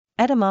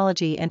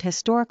Etymology and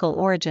historical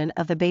origin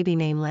of the baby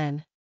name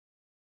Lynn.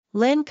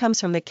 Lynn comes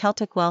from the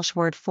Celtic-Welsh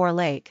word for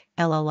lake,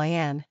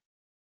 llyn.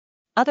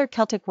 Other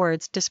Celtic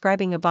words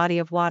describing a body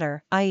of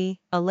water, i.e.,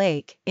 a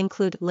lake,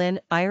 include llyn,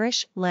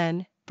 Irish,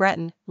 llyn,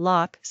 Breton,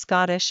 loch,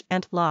 Scottish,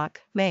 and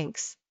loch,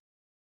 Manx.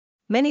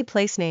 Many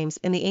place names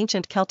in the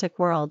ancient Celtic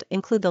world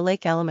include the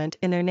lake element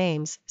in their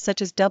names,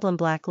 such as Dublin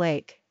Black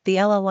Lake, the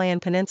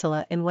llyn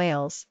Peninsula in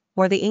Wales,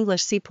 or the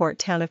English seaport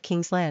town of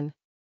King's Lynn.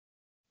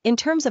 In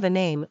terms of a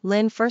name,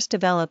 Lynn first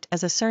developed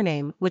as a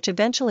surname which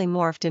eventually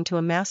morphed into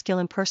a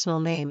masculine personal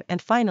name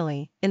and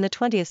finally, in the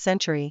 20th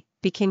century,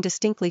 became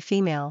distinctly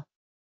female.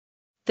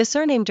 The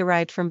surname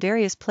derived from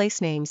various place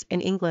names in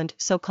England,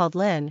 so-called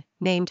Lynn,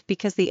 named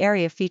because the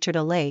area featured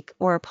a lake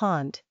or a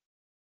pond.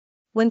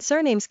 When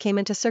surnames came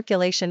into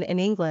circulation in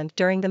England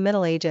during the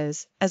Middle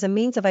Ages, as a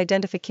means of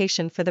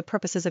identification for the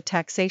purposes of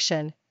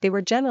taxation, they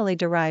were generally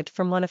derived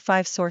from one of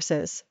 5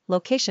 sources: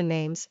 location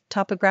names,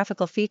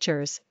 topographical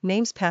features,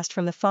 names passed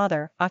from the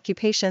father,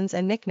 occupations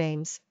and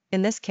nicknames.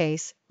 In this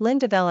case, Lynn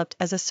developed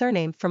as a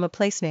surname from a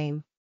place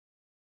name.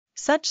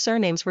 Such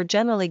surnames were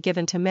generally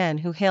given to men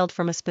who hailed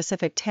from a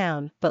specific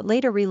town but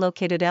later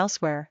relocated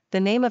elsewhere. The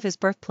name of his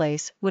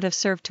birthplace would have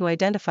served to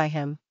identify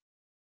him.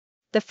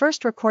 The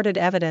first recorded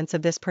evidence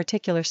of this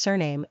particular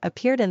surname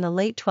appeared in the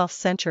late 12th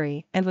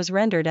century and was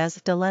rendered as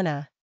de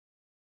Lynne.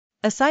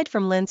 Aside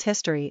from Lynn's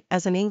history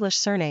as an English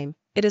surname,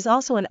 it is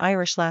also an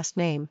Irish last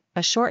name,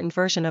 a shortened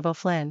version of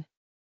O'Flynn.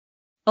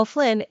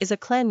 O'Flynn is a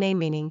clan name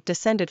meaning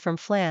descended from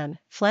Flann,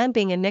 Flann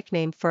being a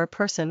nickname for a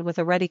person with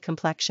a ruddy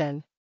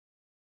complexion.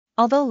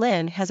 Although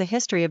Lynn has a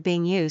history of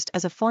being used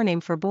as a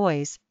forename for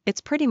boys,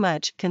 it's pretty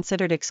much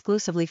considered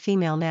exclusively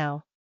female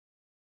now.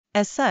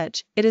 As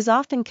such, it is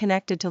often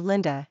connected to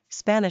Linda,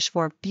 Spanish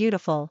for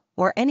beautiful,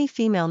 or any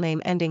female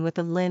name ending with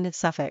the -lyn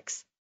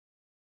suffix.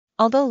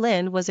 Although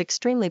Lynn was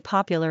extremely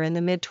popular in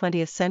the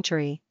mid-20th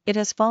century, it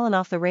has fallen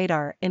off the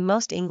radar in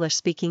most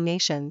English-speaking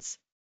nations.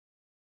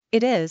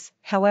 It is,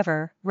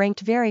 however,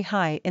 ranked very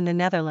high in the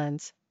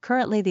Netherlands,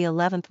 currently the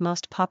 11th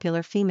most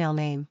popular female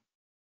name.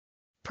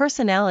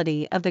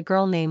 Personality of the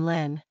girl name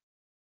Lynn.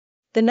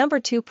 The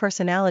number 2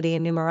 personality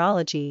in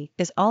numerology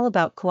is all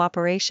about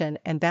cooperation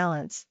and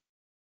balance.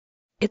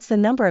 It's the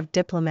number of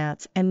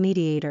diplomats and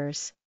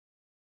mediators.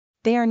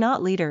 They are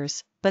not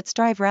leaders, but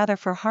strive rather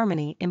for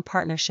harmony in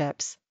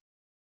partnerships.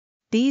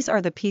 These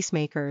are the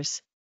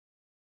peacemakers.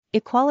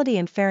 Equality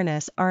and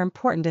fairness are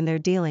important in their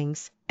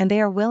dealings, and they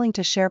are willing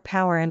to share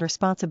power and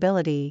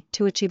responsibility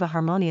to achieve a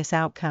harmonious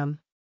outcome.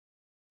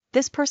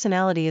 This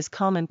personality is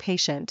calm and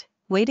patient,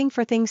 waiting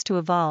for things to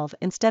evolve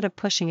instead of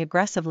pushing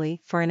aggressively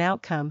for an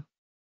outcome.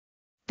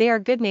 They are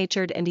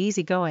good-natured and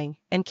easygoing,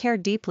 and care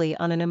deeply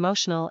on an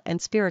emotional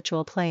and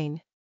spiritual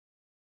plane.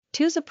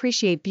 2s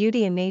appreciate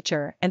beauty in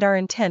nature and are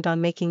intent on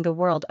making the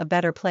world a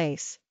better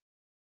place.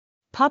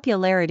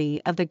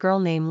 Popularity of the girl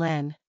name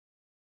Lynn.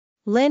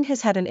 Lynn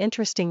has had an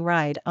interesting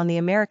ride on the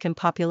American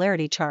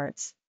popularity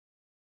charts.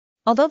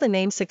 Although the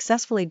name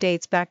successfully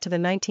dates back to the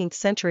 19th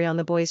century on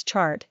the boys'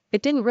 chart,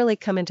 it didn't really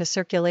come into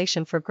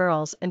circulation for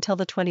girls until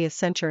the 20th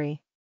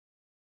century.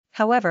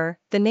 However,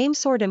 the name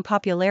soared in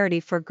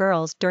popularity for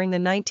girls during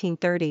the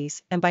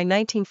 1930s, and by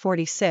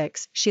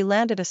 1946 she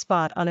landed a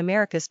spot on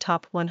America's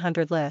Top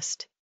 100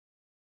 list.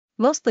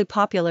 Mostly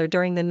popular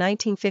during the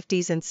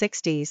 1950s and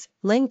 60s,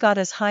 Lynn got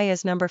as high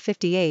as number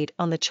 58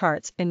 on the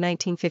charts in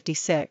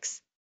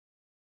 1956.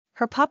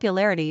 Her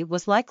popularity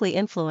was likely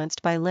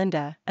influenced by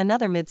Linda,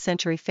 another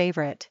mid-century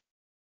favorite.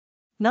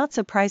 Not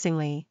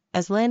surprisingly,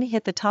 as Lynn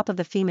hit the top of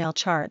the female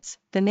charts,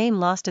 the name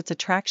lost its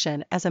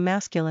attraction as a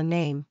masculine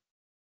name.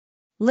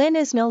 Lynn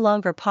is no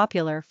longer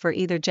popular for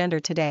either gender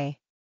today.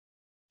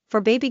 For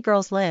baby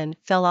girls, Lynn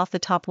fell off the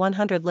top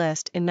 100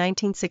 list in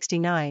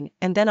 1969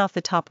 and then off the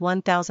top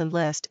 1000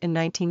 list in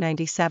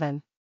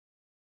 1997.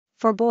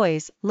 For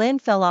boys, Lynn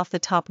fell off the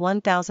top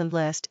 1000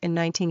 list in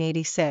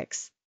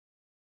 1986.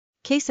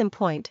 Case in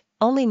point,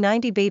 only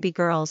 90 baby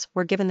girls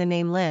were given the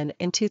name Lynn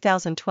in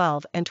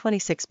 2012 and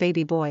 26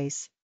 baby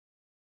boys.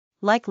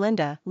 Like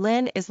Linda,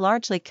 Lynn is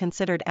largely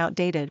considered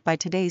outdated by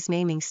today's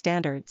naming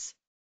standards.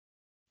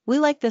 We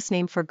like this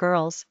name for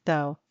girls,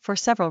 though, for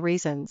several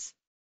reasons.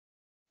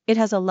 It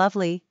has a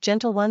lovely,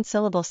 gentle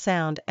one-syllable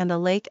sound, and the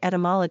lake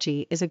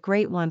etymology is a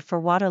great one for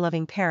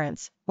water-loving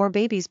parents, or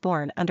babies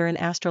born under an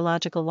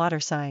astrological water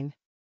sign.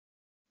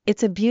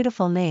 It's a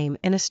beautiful name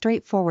in a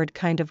straightforward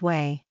kind of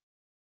way.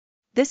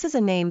 This is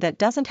a name that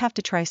doesn't have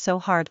to try so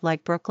hard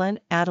like Brooklyn,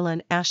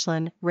 Adeline,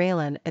 Ashlyn,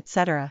 Raylin,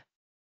 etc.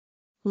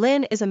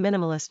 Lynn is a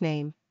minimalist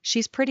name,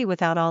 she's pretty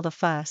without all the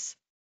fuss.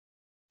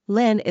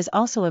 Lynn is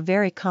also a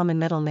very common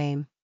middle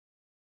name.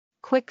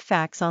 Quick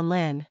facts on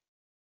Lynn.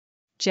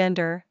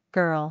 Gender,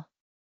 girl.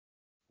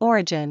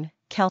 Origin,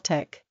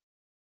 Celtic.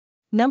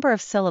 Number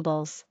of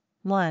syllables,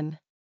 1.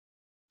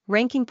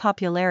 Ranking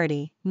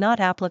popularity, not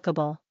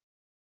applicable.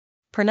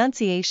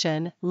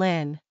 Pronunciation,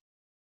 Lynn.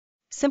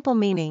 Simple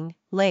meaning,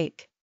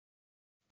 lake.